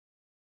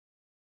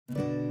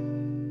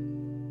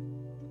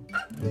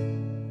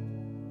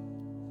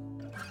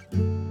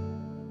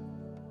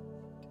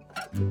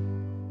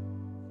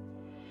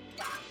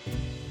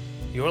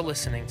You're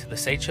listening to the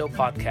Sage Hill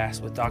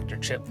Podcast with Dr.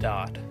 Chip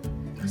Dodd.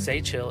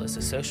 Sage Hill is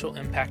a social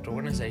impact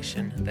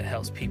organization that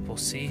helps people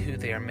see who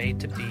they are made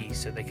to be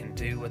so they can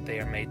do what they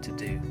are made to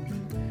do.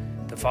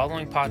 The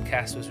following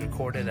podcast was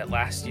recorded at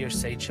last year's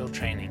Sage Hill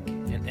training,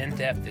 an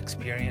in-depth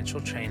experiential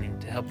training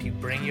to help you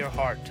bring your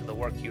heart to the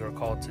work you are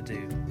called to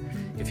do.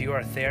 If you are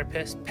a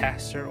therapist,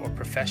 pastor, or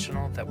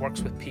professional that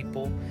works with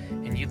people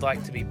and you'd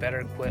like to be better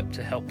equipped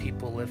to help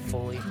people live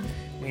fully,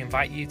 we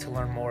invite you to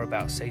learn more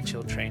about Sage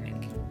Hill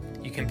training.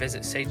 You can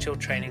visit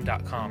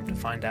sagehilltraining.com to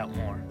find out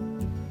more.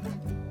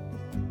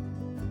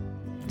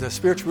 The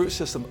spiritual root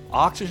system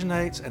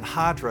oxygenates and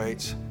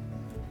hydrates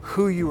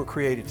who you were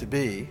created to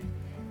be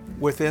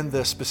within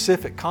the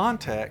specific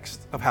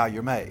context of how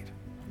you're made.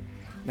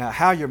 Now,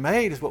 how you're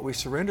made is what we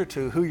surrender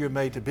to. Who you're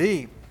made to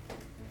be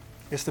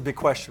is the big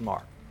question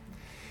mark.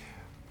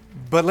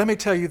 But let me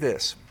tell you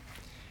this.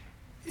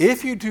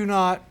 If you do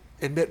not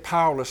admit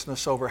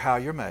powerlessness over how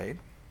you're made,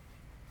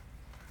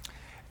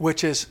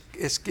 which is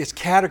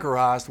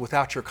categorized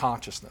without your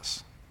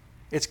consciousness.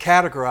 It's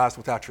categorized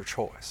without your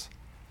choice.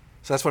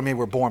 So that's what I mean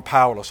we're born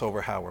powerless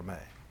over how we're made,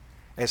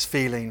 as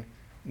feeling,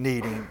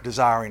 needing,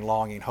 desiring,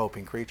 longing,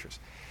 hoping creatures.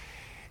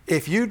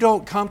 If you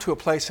don't come to a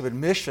place of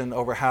admission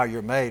over how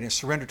you're made and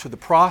surrender to the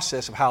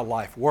process of how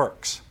life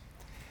works,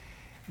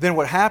 then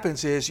what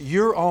happens is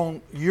you're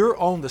on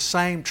the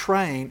same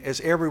train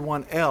as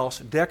everyone else,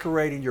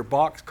 decorating your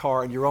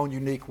boxcar in your own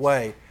unique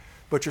way,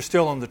 but you're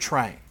still on the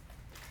train.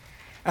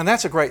 And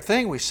that's a great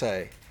thing, we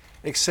say,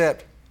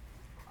 except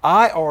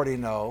I already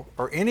know,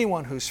 or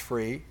anyone who's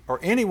free, or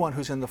anyone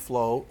who's in the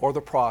flow, or the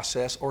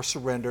process, or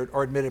surrendered,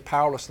 or admitted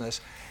powerlessness,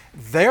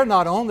 they're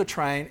not on the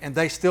train and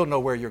they still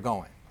know where you're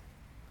going.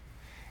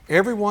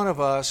 Every one of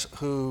us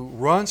who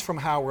runs from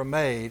how we're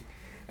made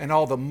and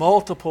all the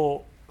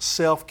multiple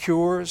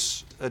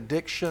self-cures,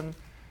 addiction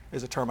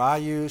is a term I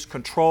use,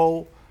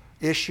 control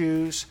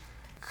issues,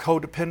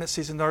 codependencies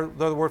is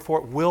another word for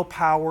it,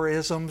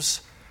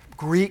 willpowerisms,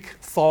 Greek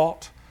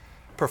thought,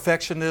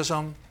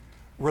 perfectionism,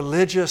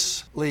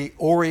 religiously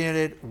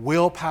oriented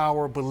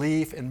willpower,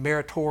 belief in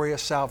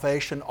meritorious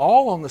salvation,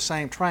 all on the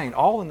same train,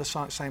 all in the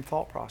same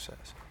thought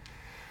process.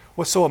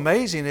 What's so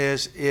amazing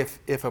is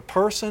if a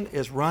person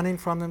is running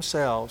from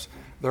themselves,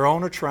 they're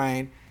on a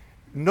train,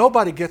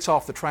 nobody gets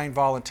off the train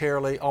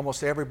voluntarily.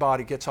 Almost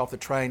everybody gets off the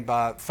train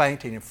by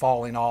fainting and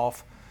falling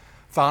off,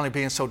 finally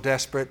being so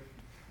desperate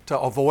to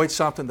avoid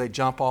something they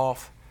jump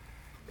off.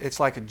 It's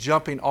like a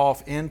jumping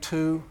off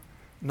into,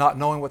 not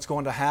knowing what's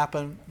going to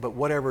happen, but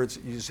whatever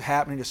is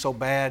happening is so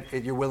bad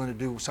you're willing to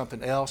do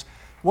something else.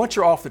 Once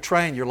you're off the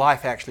train, your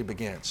life actually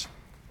begins.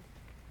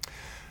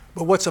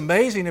 But what's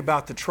amazing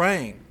about the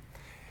train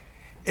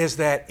is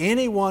that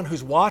anyone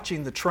who's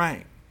watching the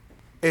train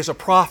is a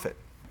prophet,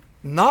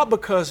 not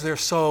because they're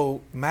so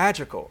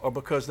magical or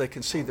because they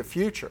can see the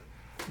future,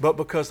 but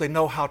because they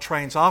know how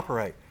trains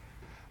operate,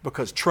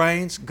 because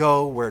trains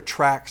go where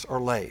tracks are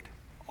laid.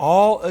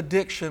 All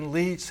addiction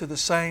leads to the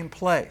same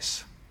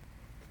place.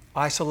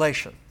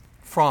 Isolation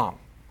from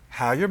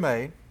how you're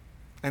made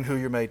and who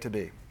you're made to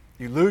be.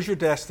 You lose your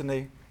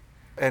destiny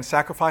and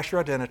sacrifice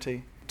your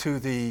identity to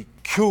the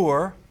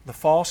cure, the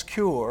false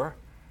cure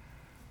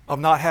of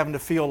not having to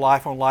feel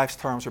life on life's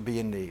terms or be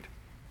in need.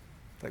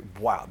 Like,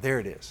 wow, there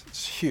it is.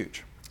 It's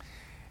huge.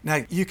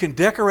 Now, you can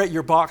decorate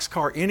your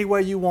boxcar any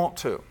way you want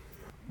to,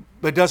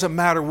 but it doesn't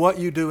matter what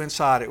you do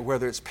inside it,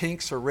 whether it's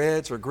pinks or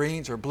reds or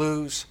greens or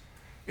blues.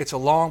 It's a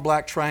long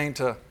black train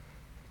to,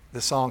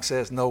 the song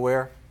says,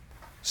 nowhere.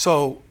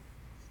 So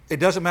it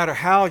doesn't matter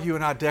how you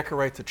and I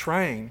decorate the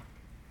train,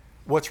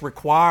 what's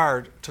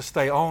required to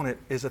stay on it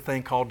is a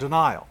thing called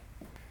denial.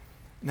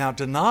 Now,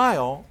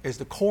 denial is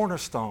the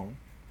cornerstone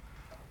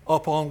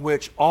upon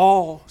which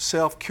all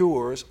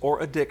self-cures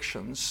or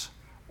addictions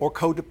or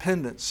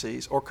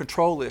codependencies or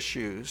control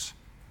issues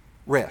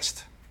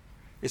rest.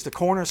 It's the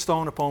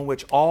cornerstone upon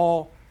which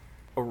all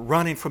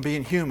running from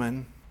being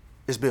human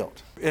is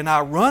built. In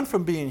our run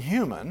from being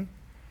human,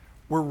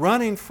 we're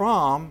running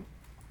from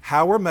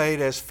how we're made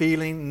as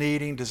feeling,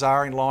 needing,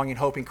 desiring, longing,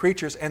 hoping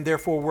creatures, and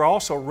therefore we're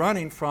also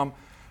running from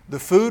the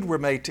food we're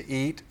made to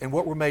eat and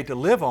what we're made to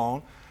live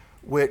on,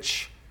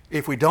 which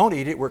if we don't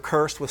eat it, we're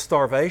cursed with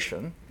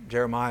starvation,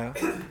 Jeremiah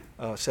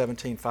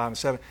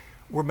 17:5-7.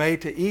 We're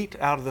made to eat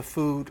out of the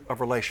food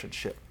of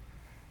relationship.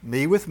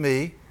 Me with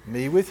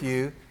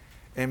you,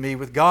 and me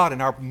with God.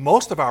 And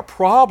most of our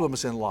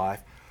problems in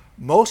life,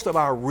 most of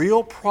our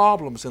real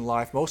problems in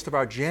life, most of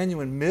our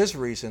genuine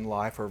miseries in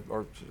life,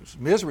 or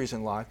miseries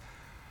in life,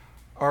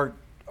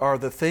 are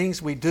the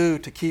things we do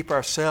to keep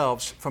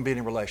ourselves from being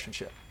in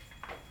relationship.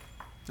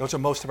 Those are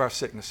most of our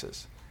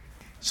sicknesses.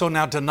 So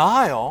now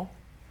denial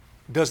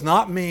does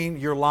not mean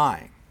you're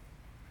lying.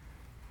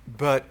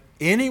 But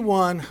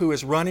anyone who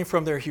is running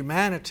from their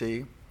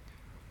humanity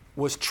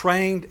was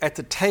trained at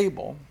the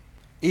table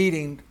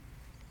eating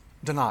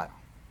denial.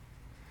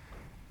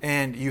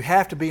 And you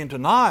have to be in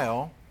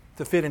denial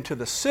to fit into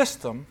the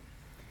system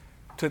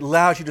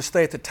allows you to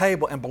stay at the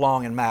table and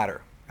belong and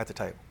matter at the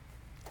table.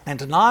 And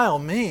denial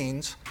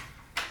means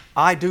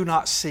I do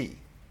not see.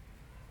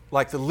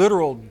 Like the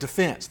literal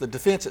defense. The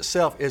defense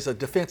itself is a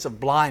defense of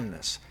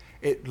blindness.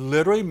 It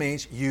literally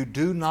means you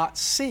do not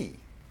see.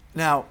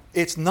 Now,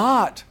 it's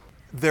not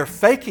they're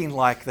faking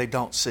like they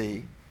don't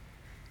see.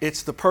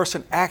 It's the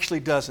person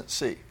actually doesn't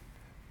see.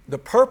 The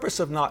purpose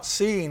of not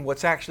seeing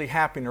what's actually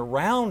happening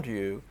around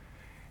you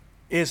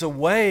is a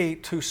way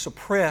to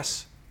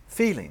suppress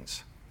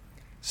feelings.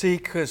 See,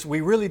 because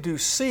we really do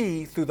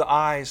see through the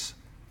eyes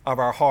of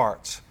our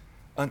hearts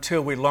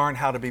until we learn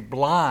how to be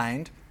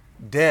blind,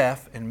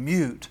 deaf, and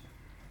mute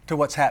to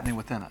what's happening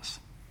within us.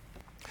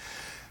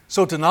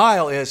 So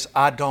denial is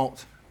I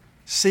don't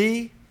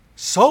see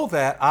so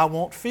that I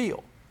won't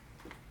feel.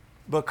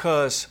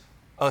 Because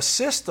a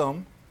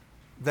system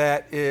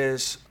that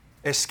is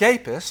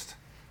escapist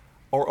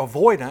or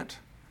avoidant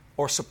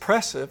or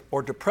suppressive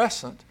or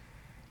depressant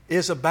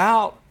is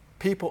about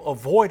people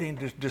avoiding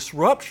the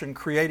disruption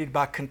created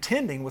by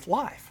contending with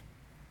life.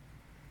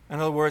 In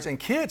other words, and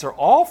kids are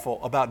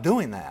awful about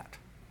doing that.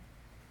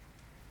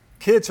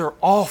 Kids are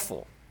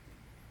awful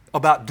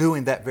about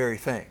doing that very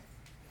thing.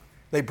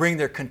 They bring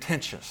their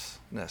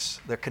contentiousness,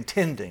 their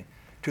contending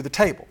to the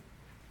table.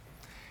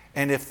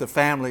 And if the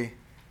family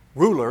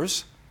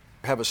rulers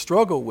have a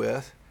struggle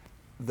with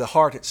the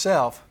heart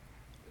itself,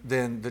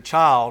 then the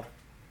child,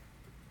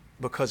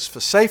 because for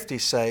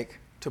safety's sake,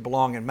 to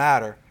belong and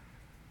matter,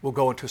 will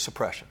go into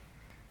suppression.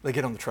 They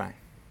get on the train.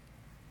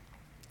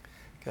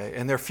 Okay?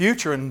 And their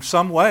future in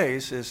some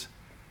ways is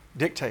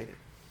dictated,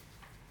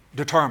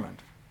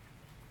 determined.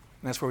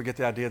 And that's where we get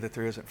the idea that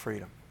there isn't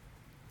freedom.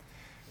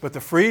 But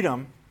the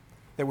freedom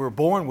that we're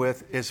born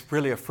with is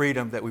really a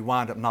freedom that we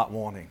wind up not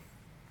wanting.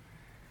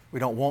 We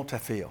don't want to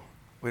feel.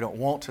 We don't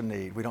want to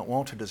need. We don't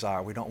want to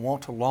desire. We don't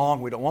want to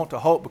long. We don't want to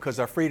hope because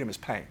our freedom is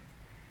pain.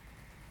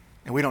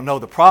 And we don't know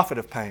the profit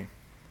of pain,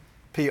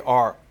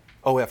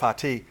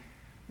 P-R-O-F-I-T.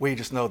 We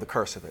just know the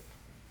curse of it,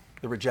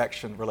 the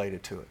rejection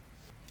related to it.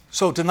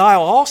 So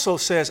denial also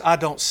says, I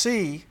don't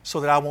see so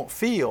that I won't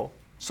feel,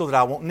 so that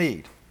I won't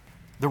need.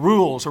 The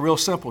rules are real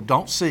simple.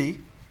 Don't see,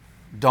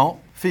 don't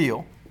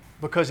feel,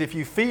 because if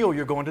you feel,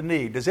 you're going to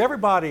need. Does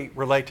everybody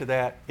relate to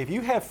that? If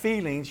you have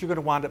feelings, you're going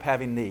to wind up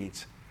having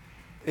needs.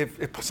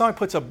 If somebody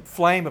puts a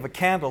flame of a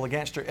candle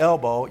against your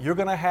elbow, you're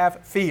going to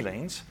have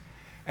feelings,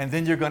 and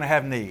then you're going to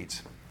have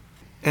needs.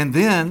 And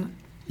then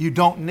you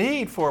don't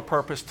need for a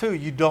purpose too.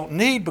 You don't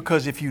need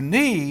because if you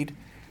need,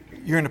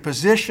 you're in a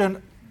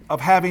position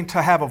of having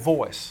to have a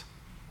voice.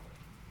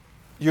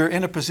 You're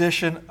in a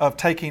position of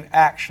taking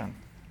action.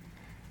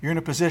 You're in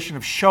a position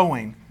of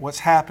showing what's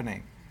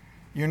happening.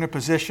 You're in a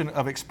position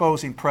of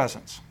exposing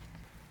presence.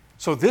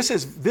 So this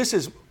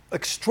is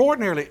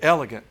extraordinarily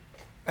elegant.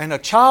 And a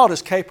child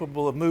is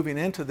capable of moving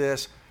into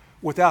this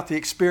without the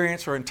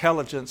experience or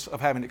intelligence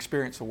of having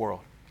experienced the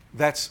world.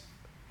 That's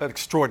an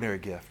extraordinary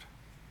gift.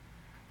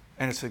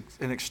 And it's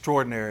an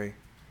extraordinary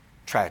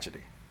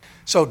tragedy.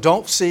 So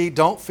don't see,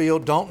 don't feel,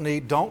 don't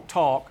need, don't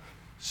talk,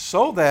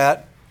 so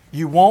that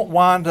you won't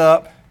wind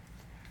up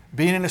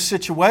being in a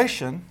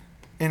situation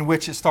in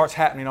which it starts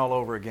happening all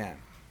over again.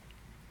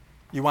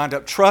 You wind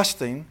up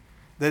trusting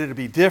that it'll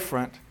be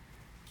different,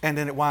 and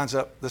then it winds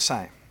up the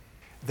same.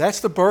 That's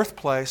the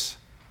birthplace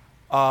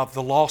of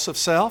the loss of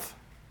self.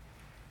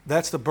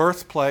 That's the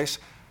birthplace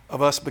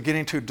of us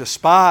beginning to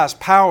despise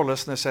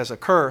powerlessness as a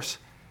curse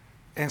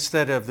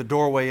instead of the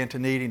doorway into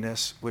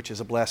neediness, which is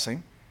a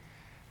blessing.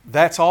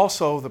 That's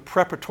also the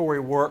preparatory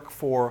work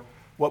for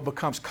what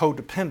becomes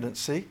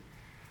codependency,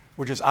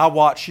 which is I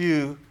watch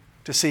you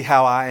to see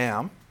how I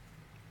am.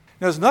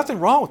 Now, there's nothing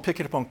wrong with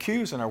picking up on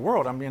cues in our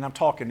world. I mean, I'm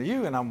talking to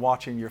you and I'm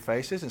watching your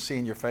faces and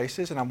seeing your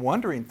faces and I'm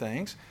wondering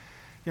things.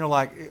 You know,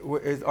 like,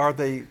 are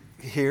they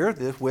here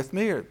with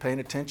me or paying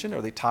attention?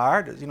 Are they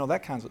tired? You know,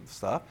 that kind of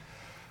stuff.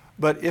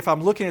 But if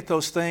I'm looking at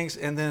those things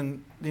and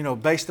then, you know,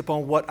 based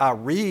upon what I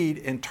read,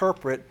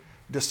 interpret,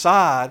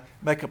 decide,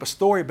 make up a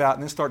story about,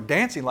 and then start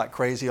dancing like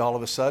crazy all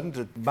of a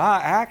sudden,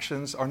 my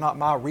actions are not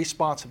my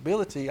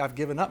responsibility. I've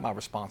given up my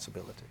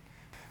responsibility.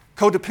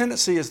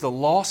 Codependency is the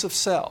loss of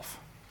self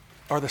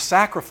or the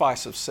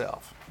sacrifice of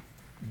self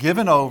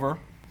given over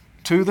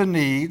to the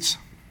needs,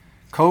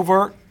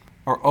 covert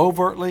or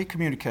overtly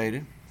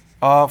communicated,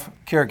 of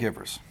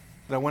caregivers.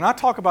 Now, when I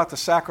talk about the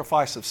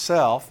sacrifice of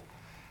self,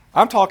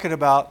 I'm talking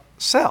about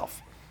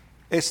self.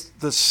 It's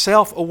the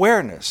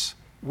self-awareness.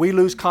 We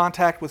lose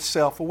contact with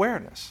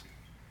self-awareness.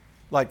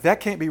 Like, that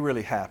can't be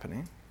really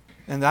happening.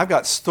 And I've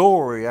got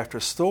story after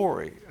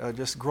story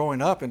just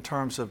growing up in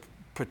terms of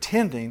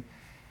pretending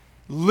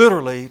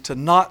literally to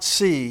not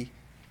see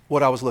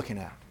what I was looking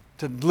at,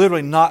 to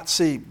literally not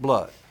see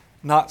blood,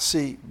 not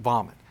see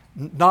vomit,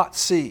 not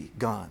see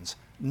guns,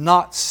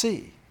 not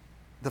see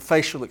the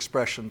facial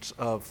expressions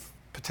of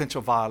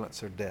potential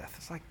violence or death.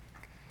 It's like,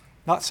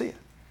 not see it.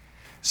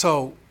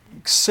 So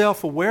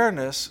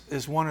self-awareness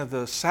is one of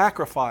the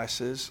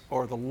sacrifices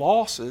or the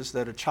losses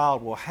that a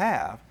child will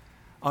have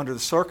under the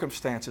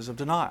circumstances of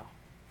denial.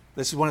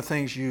 This is one of the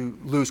things you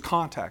lose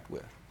contact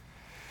with.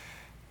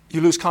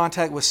 You lose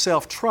contact with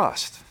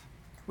self-trust,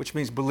 which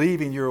means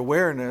believing your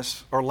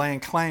awareness or laying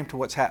claim to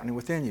what's happening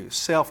within you.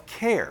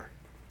 Self-care,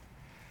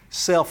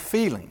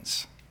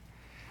 self-feelings,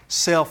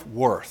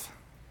 self-worth.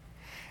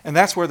 And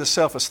that's where the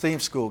self-esteem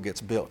school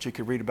gets built. You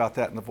can read about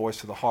that in The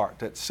Voice of the Heart,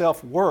 that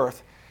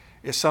self-worth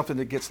is something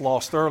that gets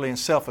lost early and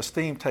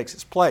self-esteem takes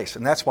its place.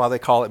 And that's why they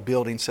call it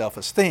building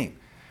self-esteem,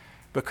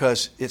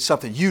 because it's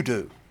something you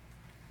do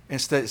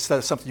instead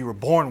of something you were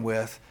born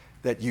with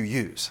that you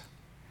use.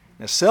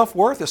 Now,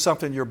 self-worth is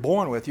something you're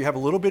born with. You have a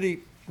little bitty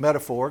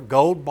metaphor,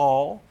 gold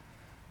ball,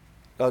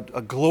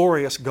 a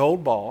glorious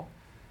gold ball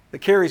that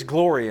carries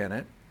glory in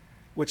it,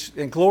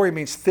 and glory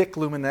means thick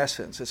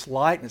luminescence. It's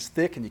light and it's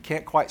thick and you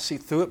can't quite see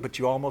through it, but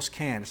you almost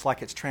can. It's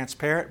like it's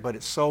transparent, but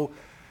it's so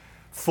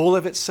full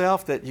of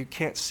itself that you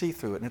can't see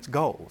through it, and it's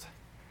gold.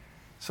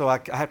 So I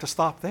have to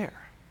stop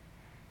there.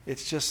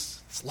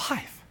 It's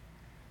life.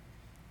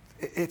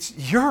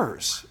 It's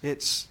yours.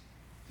 It's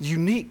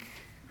unique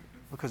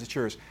because it's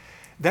yours.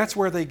 That's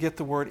where they get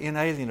the word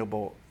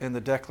inalienable in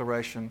the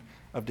Declaration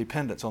of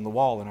Dependence on the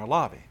wall in our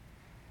lobby.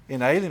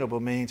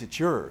 Inalienable means it's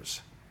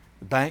yours.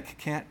 The bank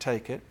can't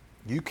take it.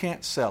 You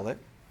can't sell it.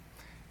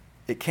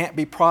 It can't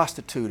be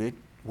prostituted.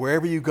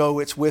 Wherever you go,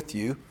 it's with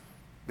you.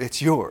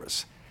 It's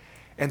yours.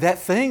 And that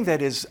thing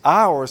that is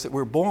ours that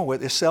we're born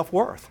with is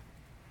self-worth.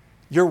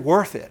 You're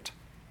worth it.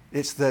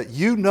 It's that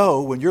you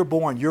know when you're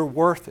born you're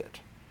worth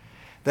it.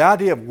 The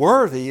idea of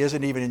worthy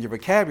isn't even in your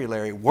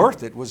vocabulary.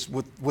 Worth it was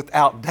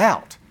without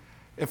doubt.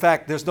 In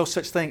fact, there's no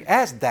such thing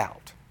as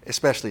doubt,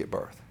 especially at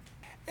birth.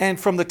 And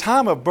from the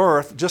time of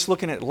birth, just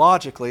looking at it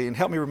logically, and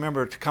help me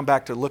remember to come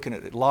back to looking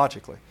at it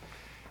logically.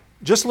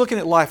 Just looking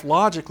at life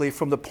logically,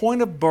 from the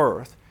point of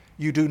birth,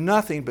 you do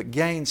nothing but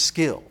gain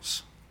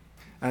skills.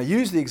 And I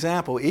use the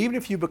example, even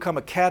if you become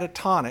a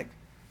catatonic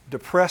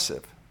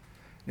depressive.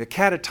 A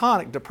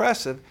catatonic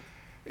depressive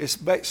is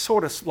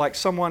sort of like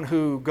someone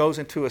who goes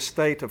into a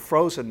state of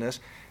frozenness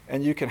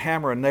and you can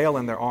hammer a nail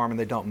in their arm and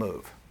they don't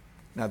move.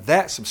 Now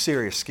that's some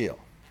serious skill.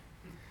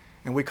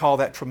 And we call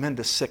that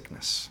tremendous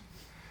sickness.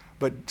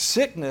 But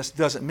sickness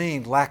doesn't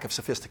mean lack of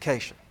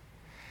sophistication.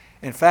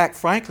 In fact,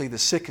 frankly, the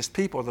sickest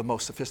people are the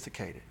most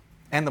sophisticated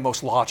and the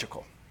most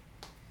logical.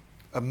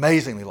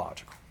 Amazingly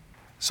logical.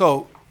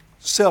 So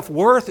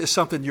self-worth is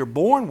something you're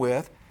born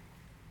with,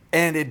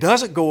 and it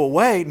doesn't go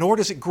away, nor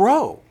does it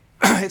grow.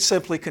 It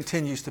simply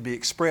continues to be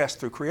expressed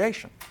through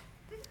creation.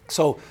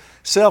 So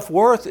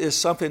self-worth is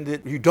something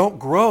that you don't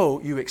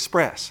grow, you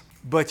express.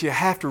 But you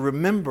have to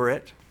remember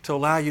it to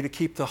allow you to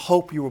keep the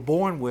hope you were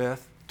born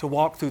with to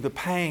walk through the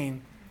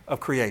pain of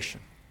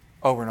creation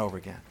over and over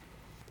again.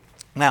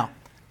 Now,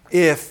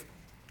 if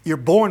you're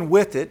born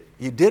with it,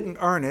 you didn't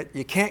earn it,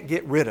 you can't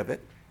get rid of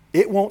it,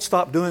 it won't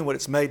stop doing what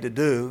it's made to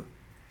do.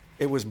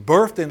 It was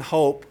birthed in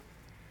hope,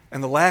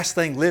 and the last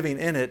thing living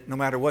in it, no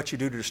matter what you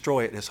do to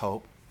destroy it, is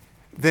hope.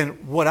 Then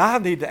what I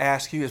need to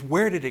ask you is,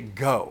 where did it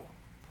go?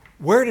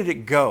 Where did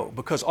it go?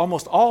 Because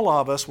almost all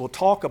of us will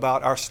talk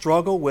about our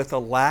struggle with a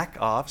lack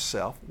of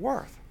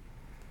self-worth.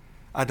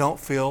 I don't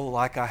feel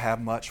like I have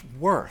much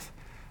worth,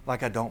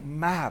 like I don't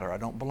matter, I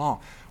don't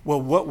belong.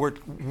 Well,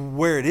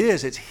 where it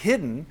is, it's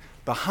hidden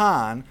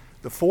behind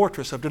the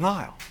fortress of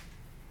denial.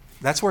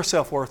 That's where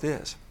self-worth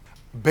is.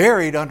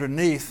 Buried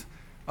underneath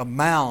a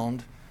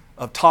mound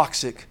of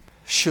toxic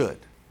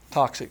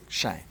toxic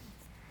shame.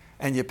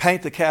 And you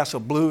paint the castle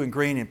blue and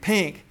green and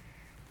pink,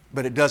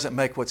 but it doesn't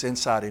make what's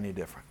inside any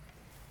different.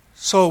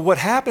 So what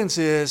happens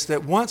is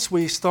that once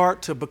we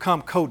start to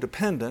become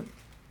codependent,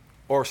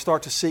 or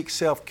start to seek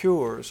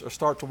self-cures, or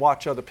start to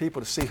watch other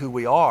people to see who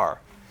we are,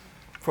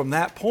 from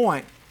that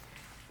point,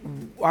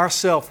 our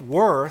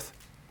self-worth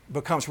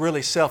becomes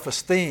really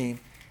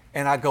self-esteem,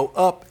 and I go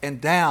up and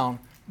down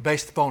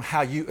based upon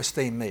how you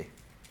esteem me,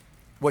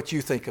 what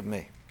you think of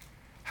me,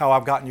 how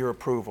I've gotten your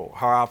approval,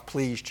 how I've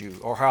pleased you,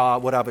 or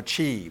what I've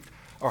achieved,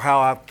 or how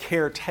I've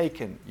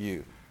caretaken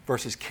you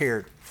versus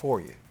cared for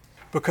you.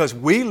 Because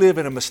we live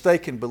in a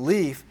mistaken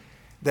belief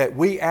that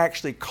we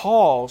actually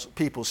cause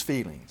people's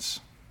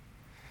feelings.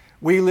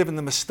 We live in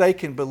the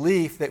mistaken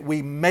belief that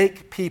we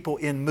make people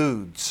in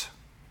moods,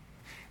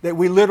 that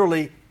we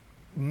literally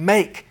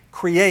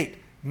create.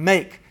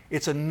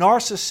 It's a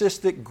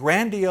narcissistic,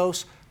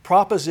 grandiose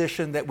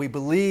proposition that we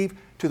believe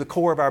to the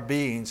core of our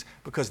beings,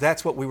 because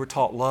that's what we were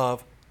taught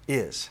love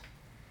is.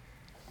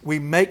 We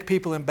make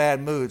people in bad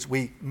moods.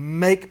 We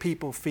make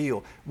people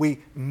feel. We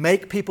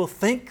make people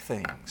think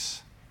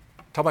things.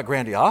 Talk about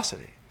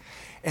grandiosity.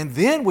 And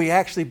then we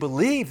actually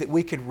believe that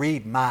we can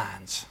read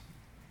minds.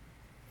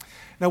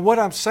 Now what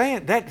I'm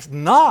saying, that's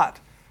not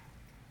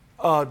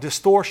a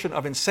distortion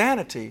of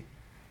insanity.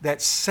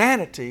 That's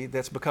sanity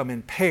that's become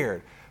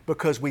impaired,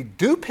 because we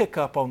do pick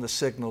up on the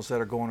signals that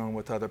are going on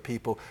with other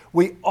people.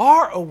 We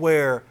are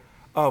aware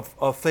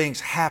of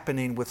things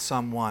happening with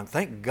someone.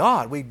 Thank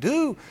God we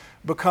do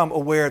become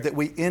aware that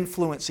we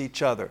influence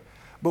each other.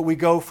 But we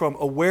go from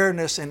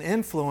awareness and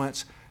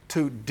influence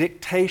to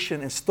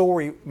dictation and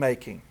story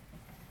making.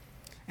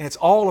 And it's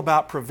all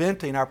about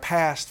preventing our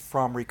past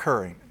from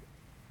recurring.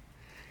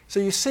 So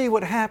you see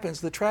what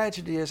happens. The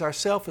tragedy is our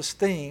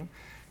self-esteem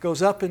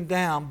goes up and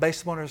down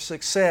based upon our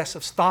success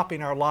of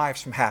stopping our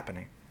lives from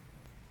happening.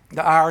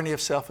 The irony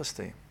of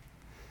self-esteem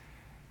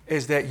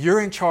is that you're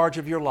in charge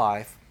of your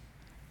life,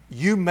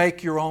 you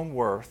make your own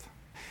worth,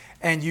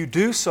 and you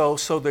do so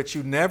that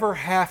you never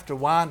have to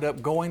wind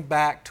up going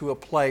back to a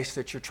place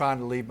that you're trying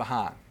to leave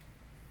behind,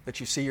 that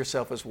you see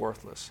yourself as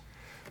worthless.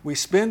 We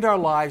spend our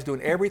lives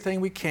doing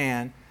everything we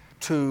can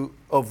to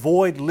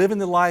avoid living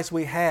the lives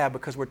we have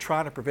because we're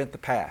trying to prevent the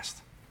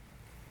past.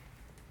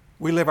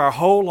 We live our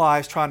whole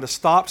lives trying to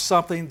stop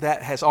something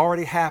that has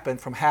already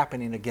happened from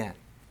happening again.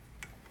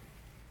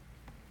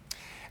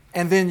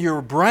 And then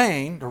your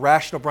brain, the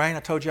rational brain I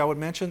told you I would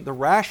mention, the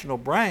rational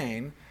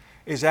brain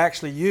is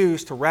actually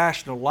used to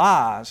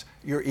rationalize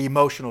your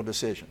emotional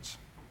decisions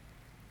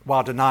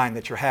while denying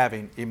that you're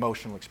having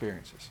emotional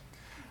experiences.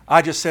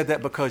 I just said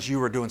that because you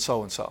were doing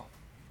so-and-so.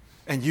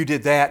 And you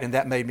did that, and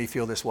that made me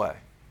feel this way.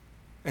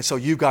 And so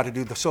you've got to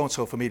do the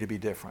so-and-so for me to be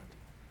different.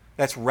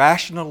 That's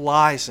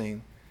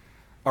rationalizing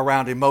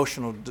around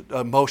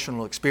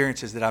emotional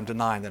experiences that I'm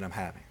denying that I'm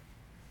having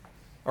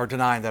or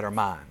denying that are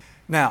mine.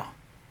 Now,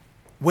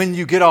 when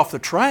you get off the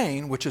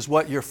train, which is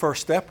what your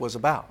first step was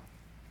about,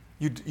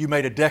 you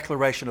made a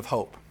declaration of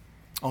hope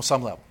on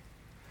some level.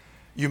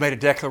 You made a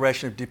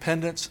declaration of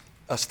dependence,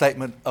 a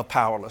statement of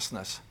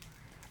powerlessness,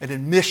 an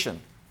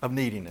admission of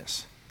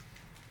neediness.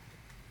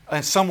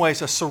 In some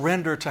ways, a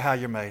surrender to how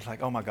you're made.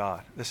 Like, oh my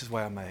God, this is the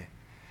way I'm made.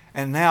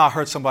 And now I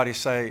heard somebody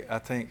say, I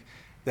think,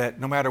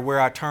 that no matter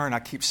where I turn, I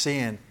keep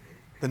seeing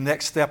the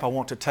next step I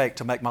want to take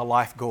to make my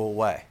life go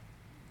away,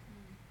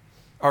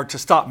 or to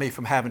stop me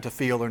from having to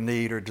feel or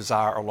need or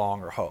desire or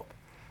long or hope,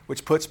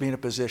 which puts me in a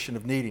position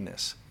of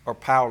neediness or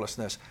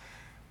powerlessness,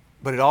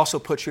 but it also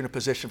puts you in a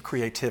position of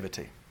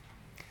creativity.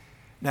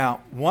 Now,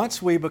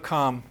 once we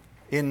become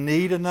in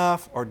need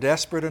enough or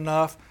desperate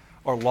enough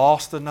or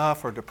lost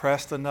enough or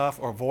depressed enough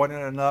or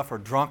avoidant enough or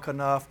drunk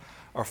enough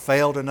or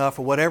failed enough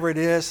or whatever it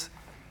is,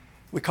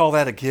 we call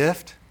that a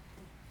gift.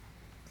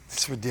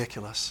 It's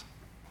ridiculous.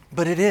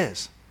 But it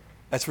is.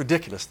 That's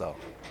ridiculous, though.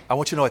 I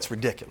want you to know it's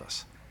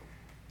ridiculous.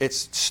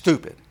 It's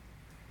stupid,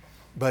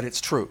 but it's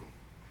true.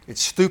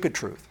 It's stupid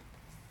truth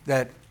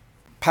that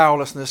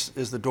powerlessness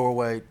is the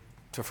doorway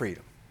to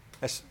freedom.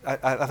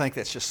 I think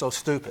that's just so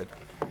stupid.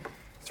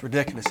 It's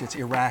ridiculous. It's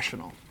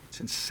irrational. It's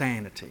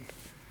insanity.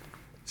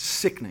 It's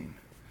sickening.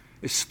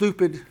 It's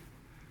stupid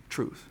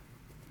truth.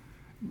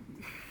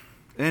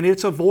 And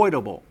it's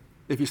avoidable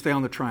if you stay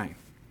on the train.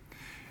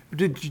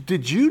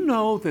 Did you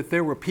know that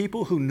there were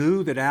people who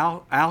knew that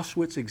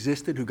Auschwitz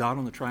existed who got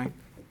on the train?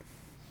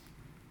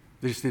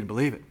 They just didn't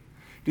believe it.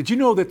 Did you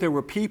know that there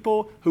were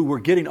people who were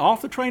getting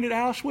off the train at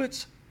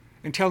Auschwitz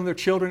and telling their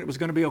children it was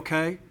going to be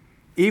okay,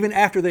 even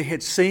after they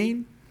had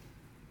seen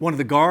one of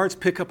the guards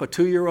pick up a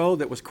 2-year-old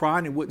that was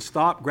crying and wouldn't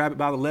stop, grab it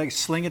by the leg,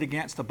 sling it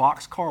against the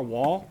boxcar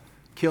wall,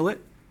 kill it?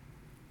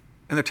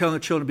 And they're telling their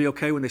children to be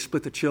okay when they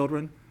split the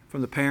children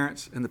from the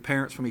parents and the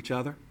parents from each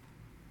other?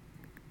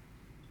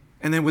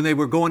 And then when they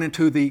were going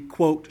into the,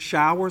 quote,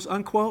 showers,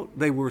 unquote,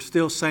 they were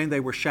still saying they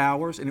were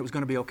showers and it was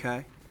going to be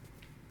okay.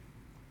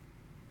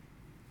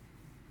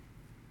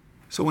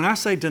 So when I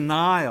say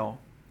denial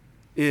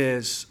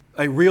is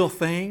a real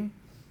thing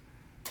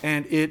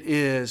and it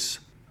is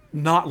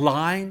not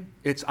lying,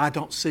 it's I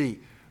don't see.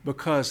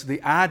 Because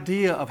the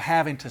idea of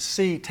having to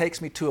see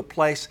takes me to a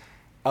place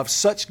of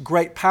such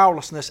great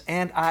powerlessness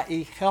and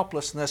i.e.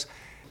 helplessness.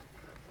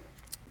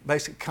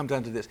 Basically come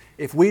down to this.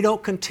 If we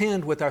don't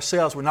contend with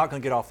ourselves, we're not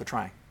going to get off the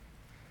train.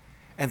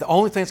 And the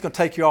only thing that's going to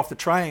take you off the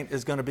train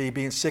is going to be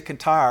being sick and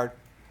tired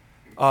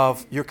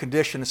of your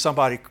condition and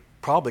somebody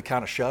probably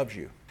kind of shoves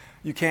you.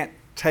 You can't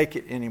take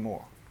it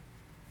anymore.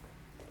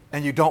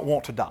 And you don't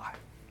want to die.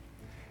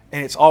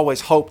 And it's always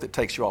hope that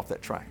takes you off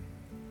that train,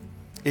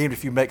 even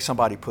if you make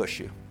somebody push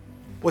you.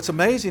 What's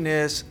amazing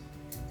is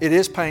it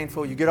is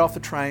painful. You get off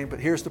the train, but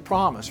here's the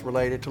promise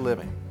related to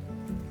living.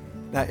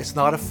 Now, it's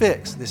not a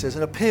fix. This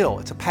isn't a pill.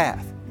 It's a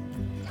path.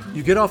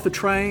 You get off the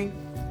train,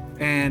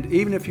 and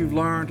even if you've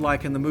learned,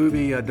 like in the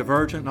movie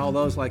Divergent and all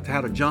those, like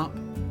how to jump,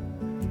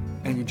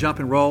 and you jump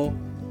and roll,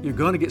 you're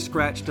going to get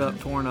scratched up,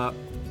 torn up.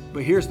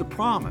 But here's the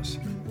promise.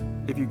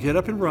 If you get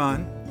up and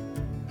run,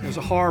 there's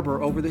a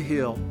harbor over the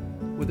hill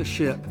with a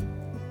ship.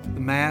 The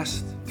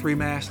mast,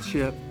 3-mast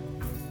ship.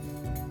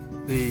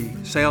 The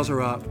sails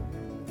are up.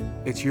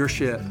 It's your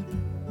ship.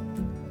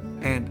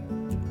 And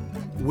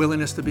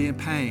willingness to be in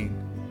pain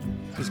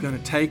is going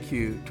to take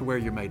you to where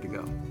you're made to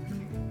go.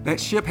 That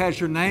ship has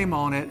your name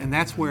on it, and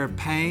that's where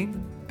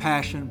pain,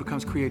 passion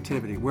becomes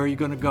creativity. Where are you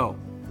going to go?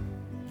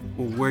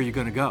 Well, where are you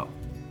going to go?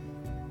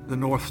 The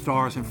North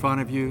Star is in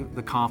front of you,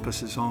 the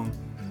compass is on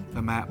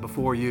the map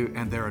before you,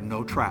 and there are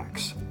no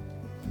tracks.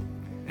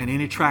 And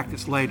any track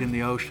that's laid in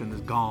the ocean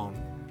is gone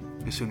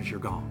as soon as you're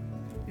gone.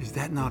 Is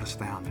that not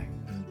astounding?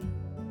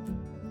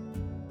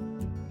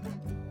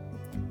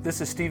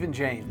 This is Stephen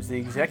James, the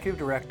Executive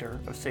Director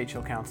of Sage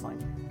Hill Counseling.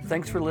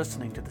 Thanks for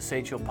listening to the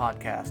Sage Hill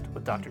Podcast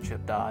with Dr.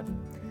 Chip Dodd.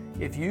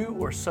 If you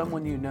or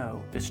someone you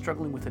know is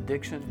struggling with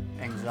addiction,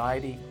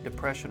 anxiety,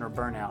 depression, or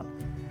burnout,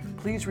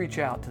 please reach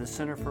out to the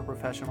Center for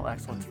Professional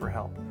Excellence for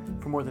help.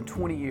 For more than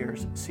 20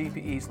 years,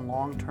 CPE's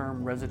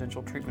long-term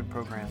residential treatment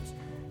programs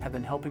have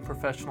been helping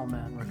professional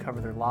men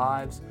recover their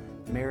lives,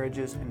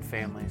 marriages, and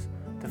families.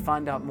 To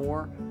find out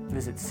more,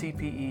 visit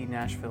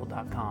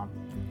cpenashville.com.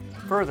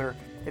 Further,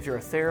 if you're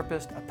a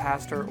therapist, a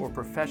pastor, or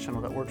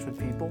professional that works with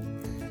people,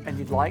 and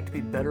you'd like to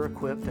be better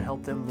equipped to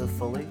help them live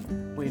fully,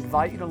 we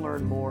invite you to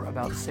learn more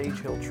about Sage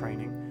Hill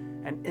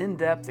Training, an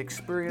in-depth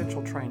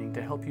experiential training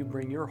to help you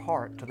bring your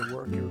heart to the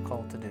work you're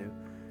called to do.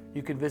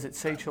 You can visit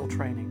Sage Hill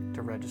Training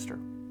to register.